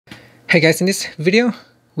Hey guys, in this video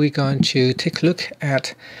we're going to take a look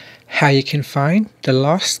at how you can find the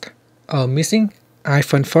lost or missing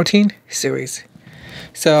iPhone 14 series.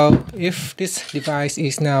 So if this device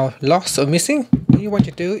is now lost or missing, what you want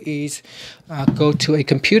to do is go to a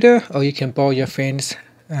computer, or you can borrow your friend's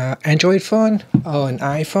Android phone or an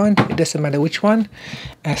iPhone. It doesn't matter which one,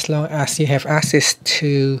 as long as you have access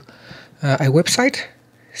to a website.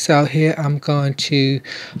 So here I'm going to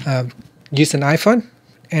use an iPhone,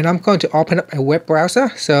 and I'm going to open up a web browser.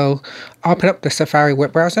 So open up the Safari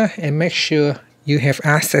web browser and make sure you have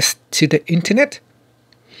access to the internet.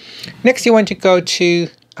 Next, you want to go to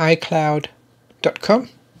iCloud.com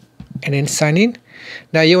and then sign in.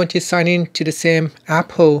 Now you want to sign in to the same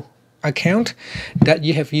Apple account that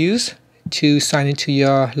you have used to sign into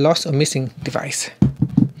your lost or missing device.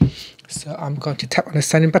 So I'm going to tap on the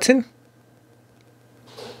sign in button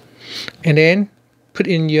and then put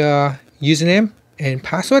in your username and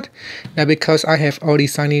password. Now because I have already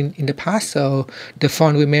signed in the past, so the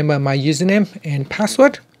phone will remember my username and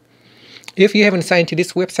password. If you haven't signed to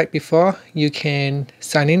this website before, you can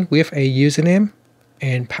sign in with a username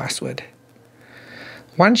and password.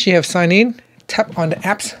 Once you have signed in, tap on the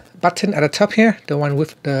apps button at the top here, the one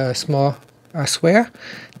with the small square.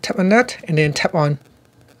 Tap on that and then tap on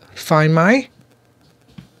Find My.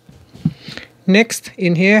 Next,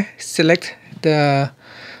 in here, select the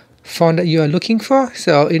phone that you are looking for.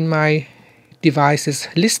 So in my devices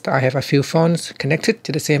list, I have a few phones connected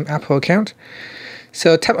to the same Apple account.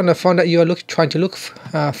 So tap on the phone that you are trying to look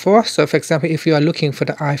for. So for example, if you are looking for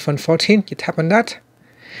the iPhone 14, you tap on that.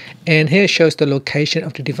 And here shows the location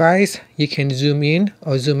of the device. You can zoom in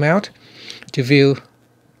or zoom out to view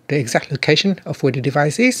the exact location of where the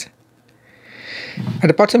device is. At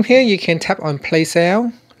the bottom here, you can tap on Play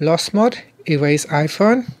Sale, Lost Mode, Erase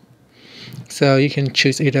iPhone. So you can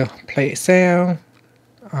choose either Play Sale,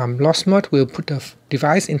 Lost Mode will put the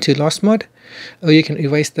device into Lost Mode, or you can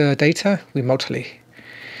erase the data remotely.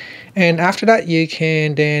 And after that, you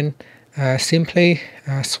can then simply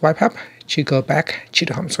swipe up to go back to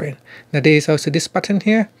the home screen. Now there is also this button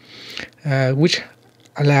here, which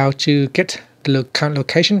allows to get the current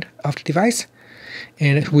location of the device,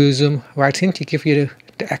 and it will zoom right in to give you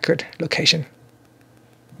the accurate location.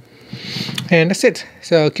 And that's it.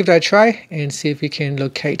 So give that a try and see if you can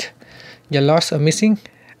locate your lost or missing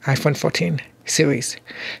iPhone 14 series.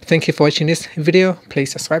 Thank you for watching this video.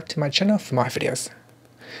 Please subscribe to my channel for more videos.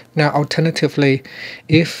 Now alternatively,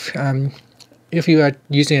 if you are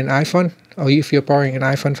using an iPhone, or if you're borrowing an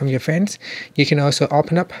iPhone from your friends, you can also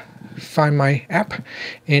open up Find My app,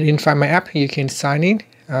 and in Find My app you can sign in.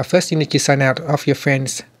 First you need to sign out of your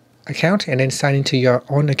friend's account and then sign into your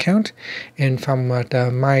own account, and from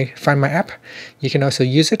the Find My app you can also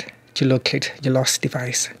use it to locate your lost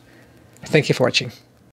device. Thank you for watching.